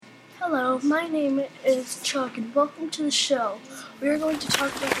Hello, my name is Chuck, and welcome to the show. We are going to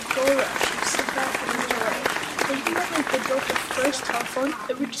talk about the gold rush. So sit back and enjoy. Did you know that they built the first telephone?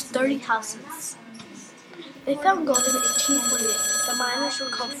 There were just 30 houses. They found gold in 1848. The miners were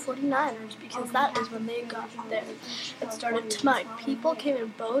called 49ers because that is when they got there and started to mine. People came in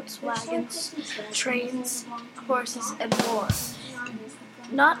boats, wagons, trains, horses, and more.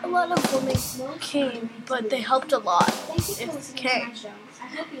 Not a lot of women came, but they helped a lot, if they came.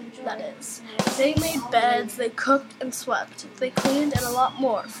 That is. They made beds, they cooked and swept, they cleaned, and a lot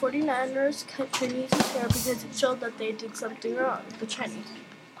more. 49ers cut Chinese hair because it showed that they did something wrong, the Chinese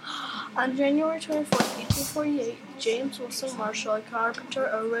people. On January 24th, 1848, James Wilson Marshall, a carpenter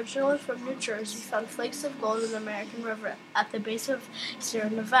originally from New Jersey, found flakes of gold in the American River at the base of Sierra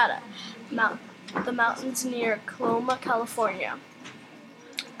Nevada, the mountains near Coloma, California.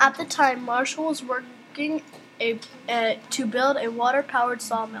 At the time, Marshall was working to build a water-powered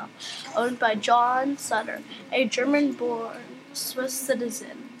sawmill owned by John Sutter, a German-born Swiss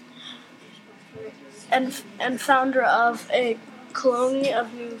citizen and founder of a colony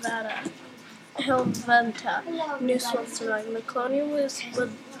of Helvetia, New Switzerland. The colony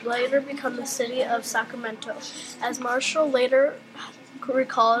would later become the city of Sacramento. As Marshall later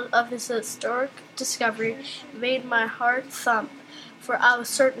recalled of his historic discovery, "It made my heart thump, for I was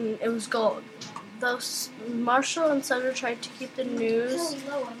certain it was gold." Though Marshall and Sutter tried to keep the news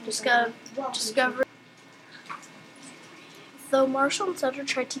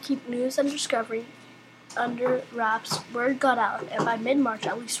and discovery under wraps, word got out, and by mid-March,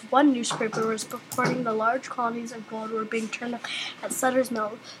 at least one newspaper was reporting the large quantities of gold were being turned up at Sutter's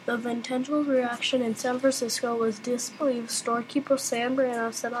mill. Though the intentional reaction in San Francisco was disbelieved, storekeeper Sam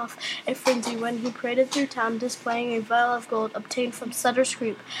Moreno set off a frenzy when he paraded through town displaying a vial of gold obtained from Sutter's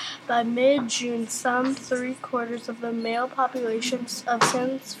creek. By mid-June, some 3/4 of the male population of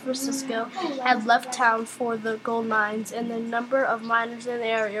San Francisco had left town for the gold mines, and the number of miners in the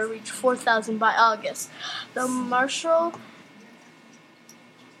area reached 4,000 by August. Though Marshall,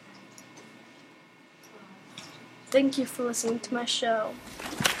 thank you for listening to my show.